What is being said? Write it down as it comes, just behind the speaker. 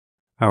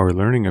Our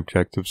learning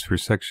objectives for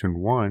Section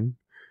 1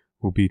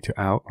 will be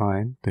to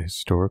outline the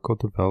historical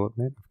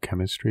development of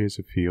chemistry as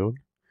a field,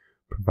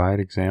 provide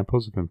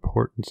examples of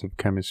importance of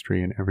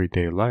chemistry in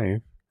everyday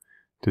life,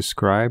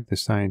 describe the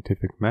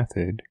scientific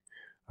method,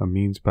 a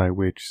means by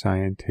which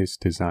scientists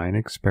design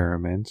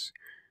experiments,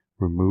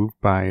 remove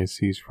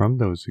biases from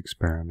those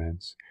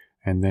experiments,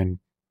 and then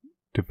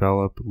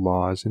develop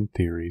laws and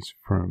theories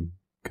from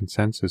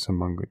consensus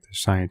among their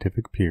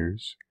scientific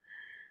peers.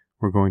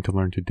 We're going to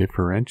learn to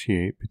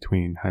differentiate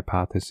between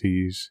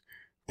hypotheses,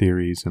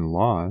 theories, and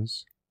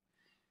laws.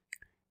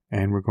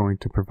 And we're going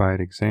to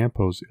provide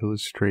examples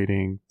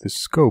illustrating the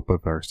scope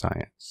of our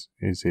science.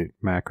 Is it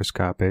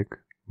macroscopic,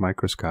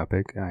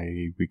 microscopic,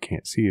 i.e. we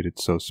can't see it,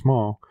 it's so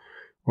small,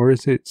 or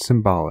is it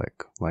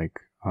symbolic, like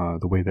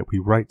the way that we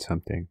write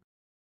something?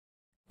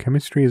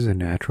 Chemistry is a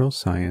natural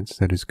science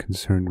that is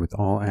concerned with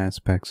all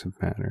aspects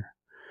of matter,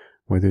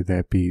 whether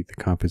that be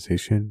the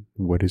composition,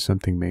 what is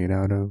something made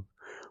out of,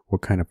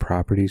 what kind of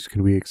properties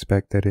can we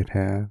expect that it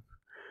have,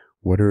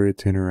 what are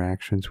its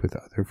interactions with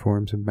other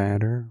forms of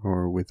matter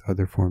or with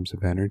other forms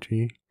of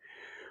energy,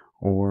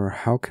 or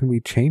how can we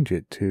change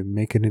it to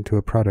make it into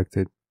a product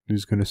that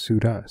is going to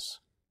suit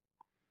us.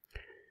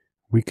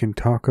 We can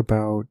talk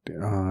about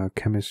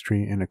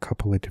chemistry in a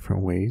couple of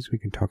different ways. We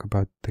can talk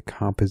about the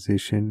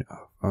composition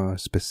of a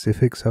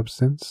specific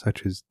substance,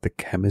 such as the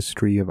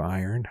chemistry of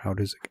iron. How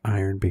does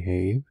iron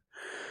behave?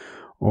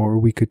 Or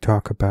we could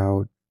talk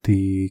about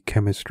the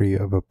chemistry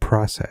of a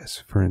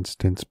process. For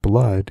instance,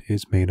 blood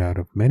is made out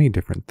of many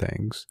different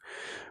things,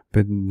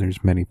 but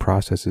there's many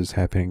processes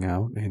happening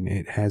out, and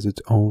it has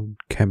its own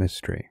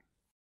chemistry.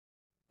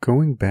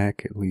 Going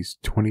back at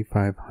least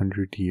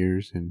 2,500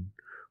 years and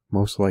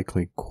most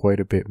likely quite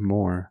a bit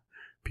more,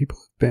 people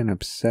have been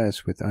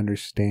obsessed with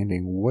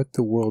understanding what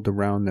the world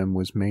around them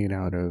was made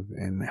out of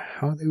and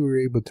how they were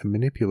able to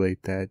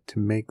manipulate that to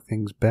make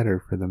things better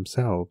for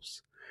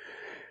themselves.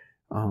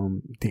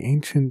 The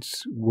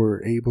ancients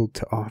were able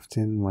to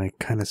often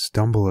kind of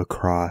stumble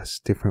across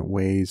different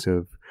ways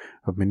of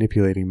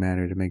manipulating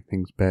matter to make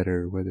things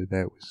better, whether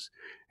that was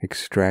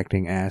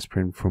extracting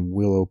aspirin from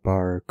willow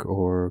bark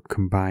or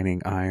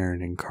combining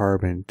iron and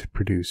carbon to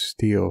produce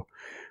steel.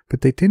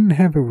 But they didn't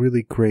have a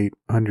really great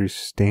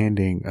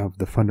understanding of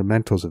the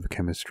fundamentals of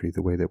chemistry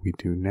the way that we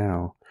do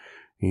now.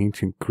 The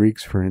ancient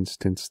Greeks, for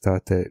instance,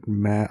 thought that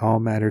all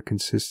matter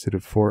consisted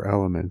of 4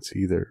 elements,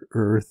 either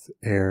earth,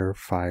 air,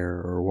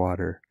 fire, or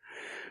water.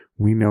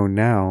 We know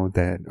now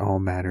that all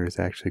matter is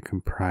actually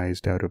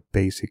comprised out of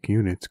basic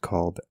units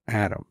called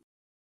atoms.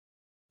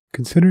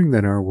 Considering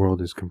that our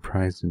world is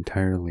comprised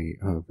entirely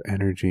of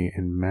energy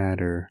and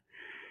matter,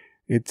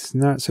 it's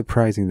not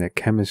surprising that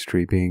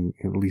chemistry, being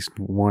at least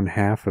one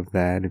half of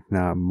that, if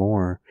not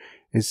more,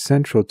 is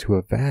central to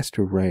a vast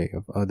array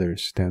of other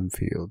STEM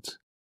fields.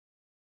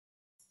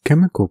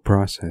 Chemical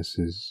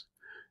processes,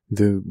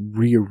 the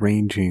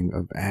rearranging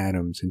of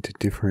atoms into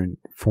different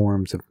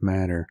forms of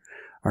matter,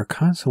 are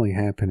constantly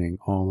happening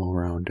all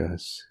around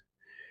us.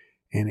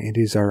 And it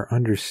is our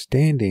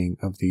understanding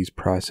of these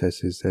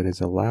processes that has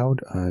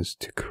allowed us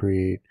to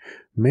create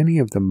many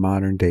of the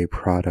modern day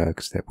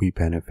products that we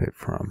benefit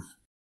from.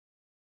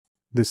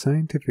 The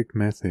scientific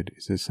method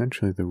is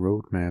essentially the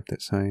roadmap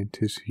that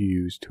scientists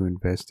use to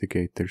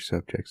investigate their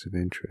subjects of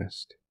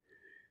interest.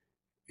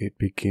 It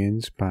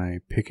begins by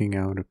picking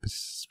out a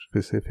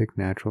specific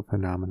natural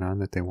phenomenon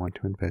that they want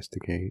to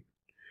investigate.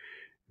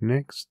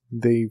 Next,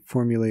 they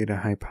formulate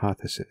a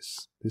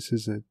hypothesis. This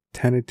is a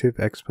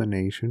tentative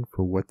explanation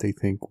for what they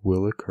think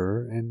will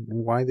occur and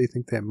why they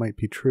think that might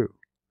be true.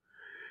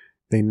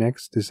 They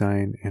next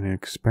design an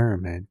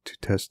experiment to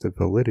test the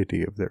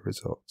validity of their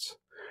results.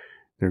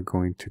 They're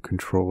going to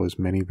control as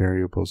many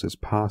variables as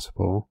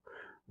possible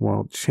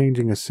while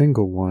changing a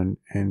single one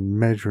and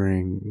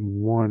measuring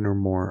one or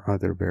more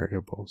other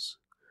variables.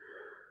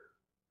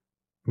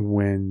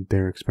 When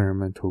their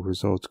experimental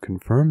results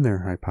confirm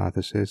their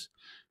hypothesis,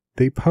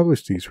 they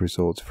publish these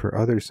results for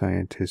other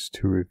scientists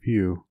to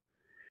review.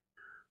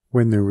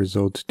 When their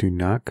results do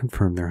not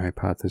confirm their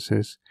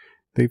hypothesis,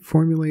 they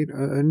formulate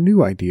a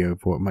new idea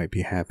of what might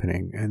be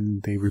happening,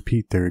 and they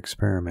repeat their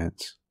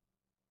experiments.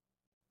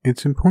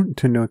 It's important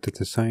to note that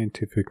the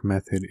scientific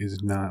method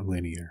is not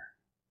linear.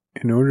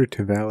 In order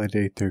to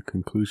validate their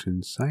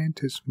conclusions,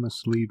 scientists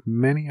must leave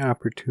many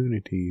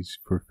opportunities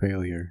for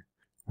failure.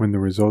 When the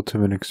results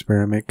of an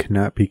experiment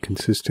cannot be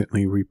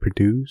consistently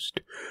reproduced,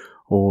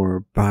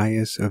 or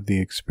bias of the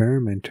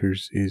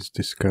experimenters is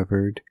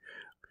discovered,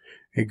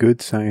 a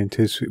good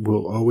scientist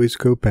will always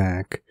go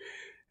back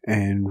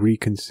and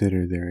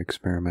reconsider their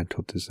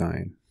experimental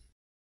design.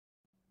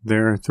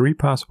 There are 3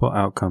 possible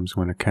outcomes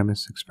when a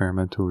chemist's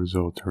experimental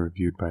results are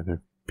reviewed by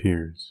their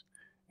peers.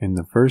 In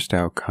the first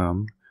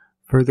outcome,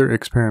 further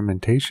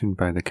experimentation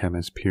by the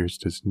chemist's peers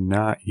does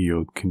not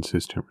yield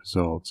consistent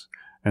results,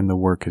 and the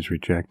work is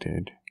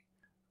rejected.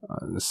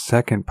 The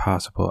second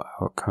possible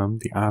outcome,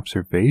 the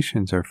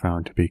observations are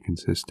found to be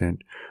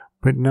consistent,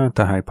 but not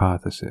the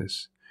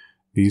hypothesis.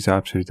 These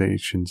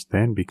observations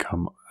then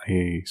become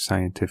a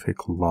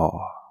scientific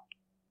law.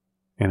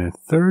 And a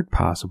third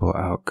possible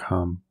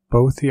outcome,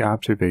 both the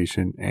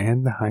observation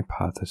and the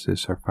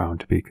hypothesis are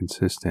found to be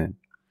consistent.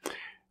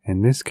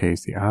 In this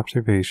case, the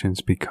observations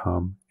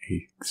become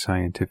a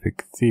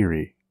scientific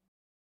theory.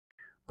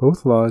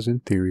 Both laws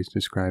and theories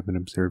describe an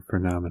observed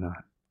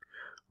phenomenon.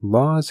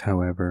 Laws,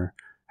 however,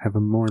 have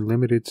a more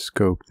limited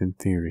scope than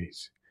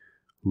theories.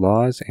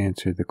 Laws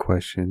answer the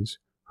questions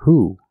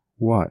who,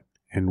 what,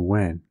 and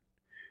when.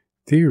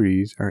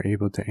 Theories are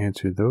able to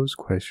answer those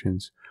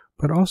questions,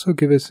 but also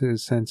give us a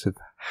sense of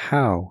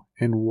how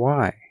and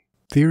why.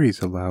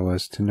 Theories allow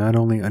us to not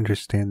only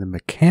understand the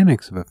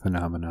mechanics of a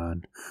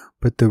phenomenon,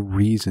 but the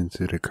reasons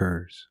it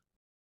occurs.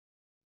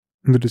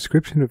 The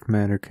description of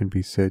matter can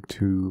be said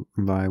to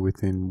lie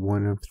within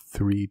one of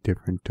three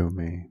different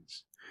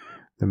domains.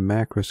 The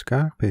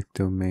macroscopic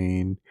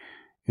domain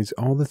is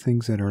all the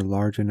things that are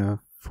large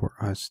enough for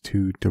us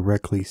to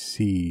directly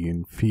see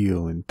and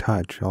feel and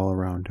touch all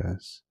around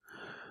us.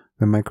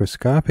 The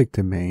microscopic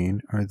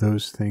domain are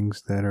those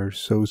things that are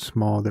so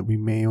small that we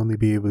may only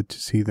be able to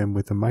see them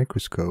with a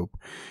microscope,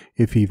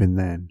 if even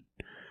then.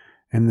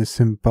 And the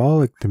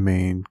symbolic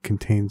domain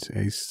contains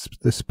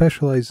the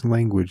specialized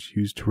language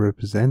used to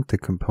represent the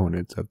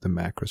components of the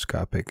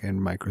macroscopic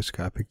and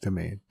microscopic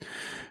domain,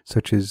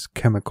 such as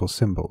chemical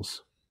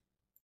symbols.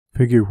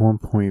 Figure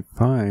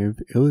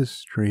 1.5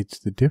 illustrates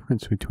the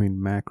difference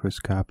between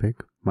macroscopic,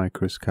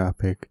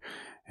 microscopic,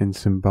 and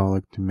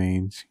symbolic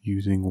domains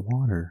using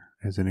water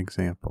as an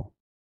example.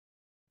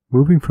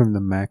 Moving from the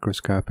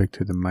macroscopic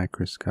to the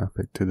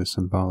microscopic to the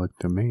symbolic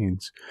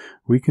domains,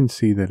 we can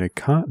see that a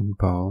cotton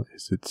ball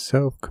is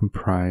itself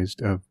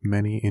comprised of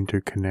many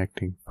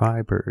interconnecting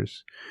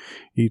fibers.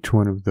 Each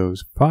one of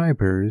those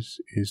fibers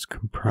is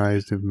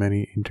comprised of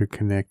many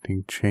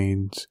interconnecting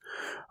chains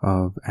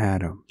of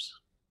atoms.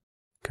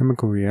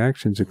 Chemical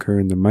reactions occur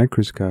in the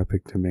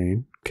microscopic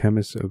domain.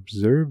 Chemists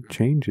observe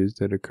changes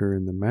that occur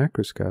in the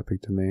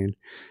macroscopic domain,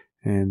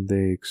 and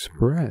they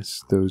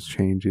express those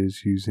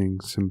changes using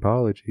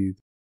symbology